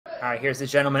All right, here's the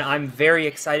gentleman I'm very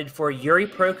excited for, Iurii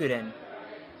Prokudin,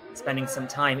 spending some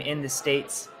time in the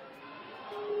States.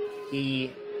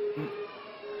 He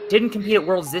didn't compete at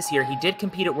Worlds this year. He did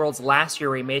compete at Worlds last year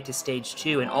where he made it to Stage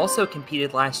 2, and also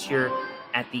competed last year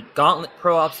at the Gauntlet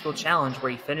Pro Obstacle Challenge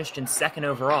where he finished in 2nd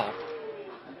overall.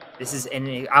 This is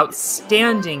an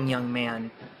outstanding young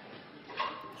man.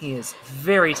 He is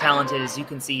very talented. As you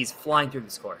can see, he's flying through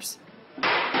this course.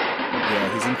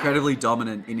 Yeah, he's incredibly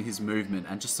dominant in his movement,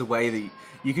 and just the way that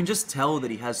you can just tell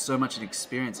that he has so much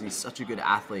experience and he's such a good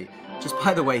athlete just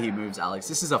by the way he moves, Alex.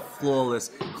 This is a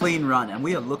flawless, clean run, and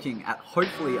we are looking at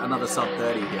hopefully another sub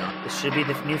 30 here. This should be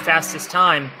the new fastest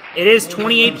time. It is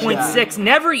 28.6.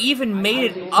 Never even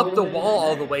made it up the wall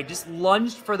all the way. Just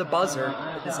lunged for the buzzer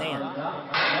with his hand.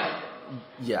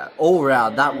 Yeah, all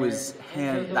around, that was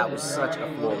such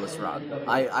a flawless run.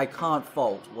 I can't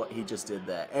fault what he just did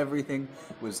there. Everything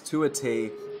was to a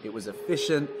T, it was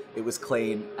efficient, it was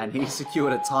clean, and he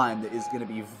secured a time that is going to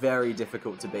be very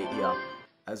difficult to beat here,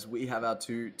 as we have our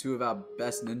two of our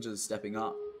best ninjas stepping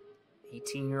up.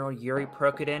 18-year-old Iurii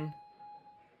Prokudin,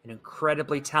 an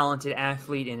incredibly talented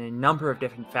athlete in a number of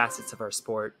different facets of our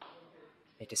sport.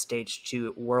 Made to Stage 2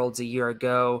 at Worlds a year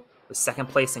ago, was 2nd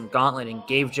place in Gauntlet, and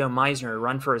gave Joe Meisner a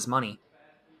run for his money.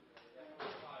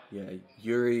 Yeah,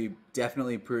 Iurii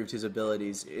definitely proved his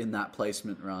abilities in that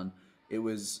placement run. It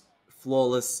was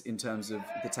flawless in terms of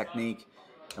the technique,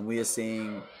 and we are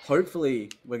seeing, hopefully,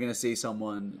 we're going to see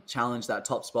someone challenge that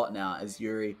top spot now as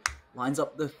Iurii lines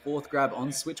up the 4th grab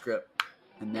on switch grip,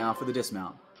 and now for the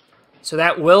dismount. So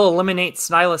that will eliminate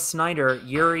Silas Snyder.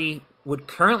 Iurii would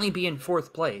currently be in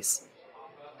 4th place.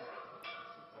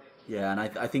 Yeah, and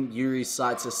I think Iurii's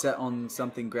sights are set on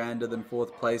something grander than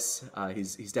 4th place.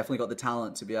 He's definitely got the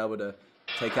talent to be able to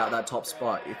take out that top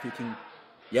spot. If he can,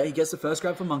 yeah, he gets the 1st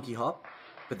grab for Monkey Hop,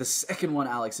 but the 2nd one,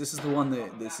 Alex, this is the one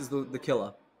this is the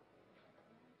killer.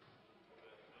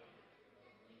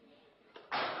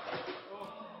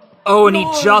 Oh, and he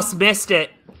just missed it.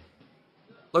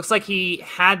 Looks like he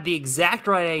had the exact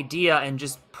right idea and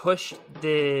just pushed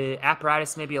the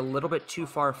apparatus maybe a little bit too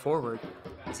far forward,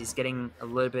 as he's getting a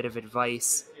little bit of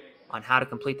advice on how to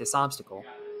complete this obstacle.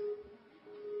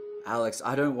 Alex,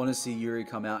 I don't want to see Iurii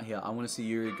come out here. I want to see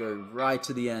Iurii go right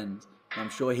to the end. And I'm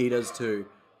sure he does too,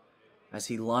 as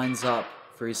he lines up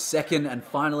for his 2nd and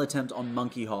final attempt on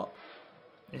Monkey Hop.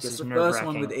 This Gets is the nerve-wracking. 1st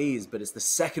one with ease, but it's the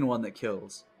 2nd one that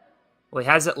kills. Well, he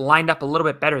has it lined up a little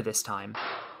bit better this time.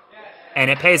 And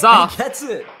it pays off. He gets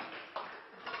it.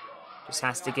 Just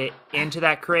has to get into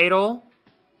that cradle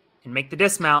and make the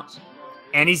dismount.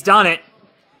 And he's done it.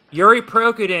 Iurii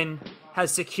Prokudin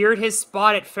has secured his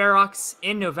spot at Ferox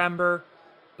in November,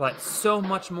 but so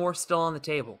much more still on the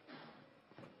table.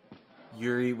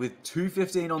 Iurii with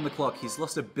 2:15 on the clock. He's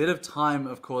lost a bit of time,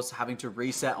 of course, having to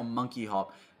reset on Monkey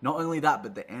Hop. Not only that,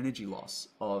 but the energy loss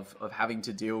of having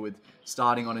to deal with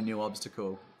starting on a new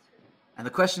obstacle. And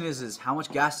the question is how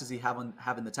much gas does he have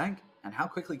in the tank? And how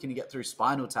quickly can he get through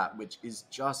Spinal Tap, which is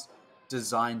just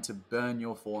designed to burn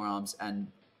your forearms and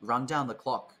run down the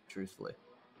clock, truthfully.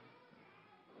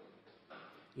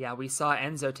 Yeah, we saw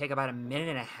Enzo take about 1.5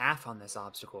 minutes on this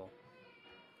obstacle.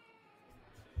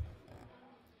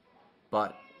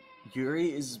 But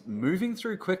Iurii is moving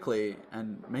through quickly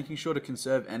and making sure to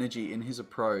conserve energy in his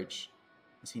approach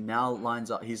as he now lines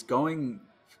up. He's going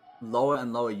lower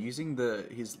and lower, using the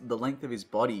length of his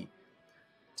body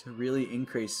to really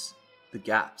increase the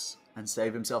gaps and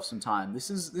save himself some time.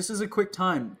 This is a quick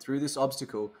time through this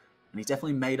obstacle, and he's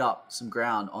definitely made up some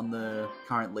ground on the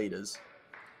current leaders.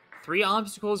 3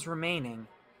 obstacles remaining,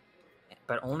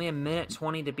 but only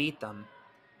 1:20 to beat them.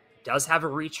 Does have a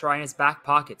retry in his back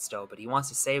pocket still, but he wants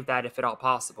to save that if at all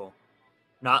possible.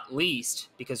 Not least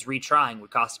because retrying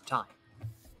would cost him time.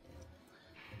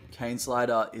 Cane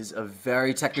Slider is a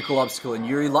very technical obstacle, and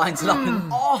Iurii lines it up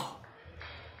and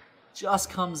just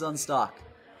comes unstuck.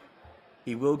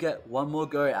 He will get one more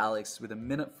go, Alex, with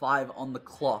 1:05 on the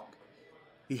clock.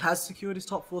 He has secured his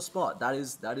top 4 spot. That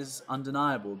is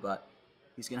undeniable, but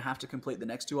he's going to have to complete the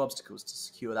next 2 obstacles to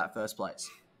secure that 1st place.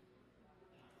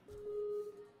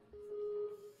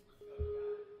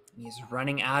 He's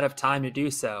running out of time to do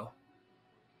so.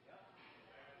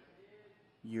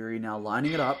 Iurii now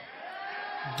lining it up.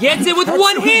 Gets it with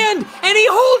one hand, and he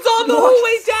holds on the whole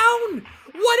way down.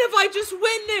 What have I just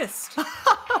witnessed?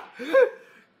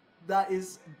 That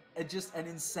is just an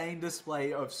insane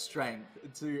display of strength.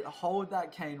 To hold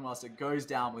that cane whilst it goes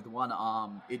down with one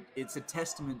arm, it's a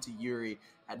testament to Iurii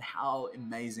and how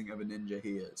amazing of a ninja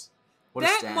he is. What a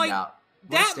standout.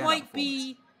 That might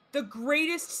be the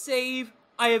greatest save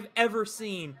I have ever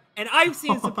seen, and I've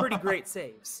seen some pretty great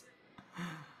saves.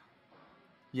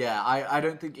 Yeah, I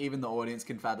don't think even the audience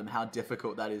can fathom how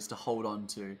difficult that is to hold on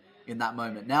to in that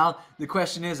moment. Now, the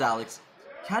question is, Alex,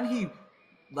 can he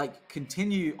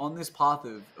continue on this path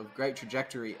of great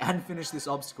trajectory and finish this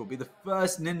obstacle? Be the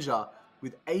first ninja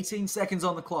with 18 seconds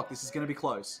on the clock. This is going to be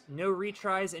close. No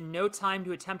retries and no time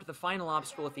to attempt the final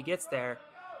obstacle if he gets there.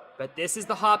 But this is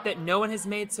the hop that no one has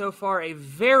made so far. A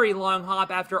very long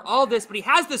hop after all this, but he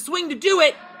has the swing to do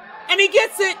it. And he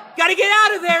gets it. Gotta get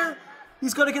out of there.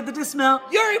 He's got to get the dismount.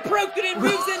 Iurii Prokudin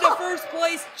moves into first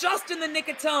place just in the nick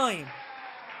of time.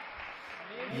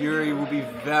 Iurii will be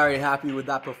very happy with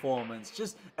that performance.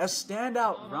 Just a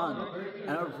standout run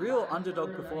and a real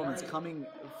underdog performance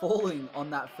falling on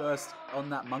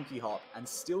that monkey hop and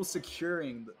still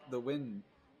securing the win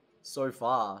so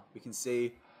far. We can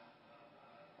see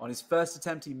on his first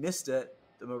attempt he missed it.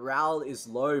 The morale is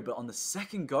low, but on the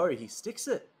second go he sticks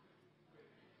it.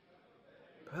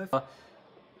 Perfect.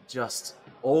 Just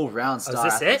all round star. Is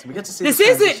this athletes. it? We get to see this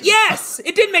is it. Yes,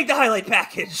 it did make the highlight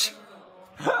package.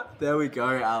 There we go,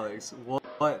 Alex. What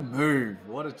a move.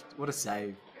 What a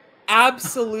save.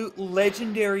 Absolute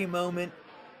legendary moment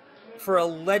for a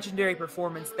legendary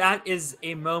performance. That is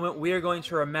a moment we are going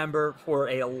to remember for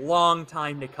a long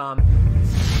time to come.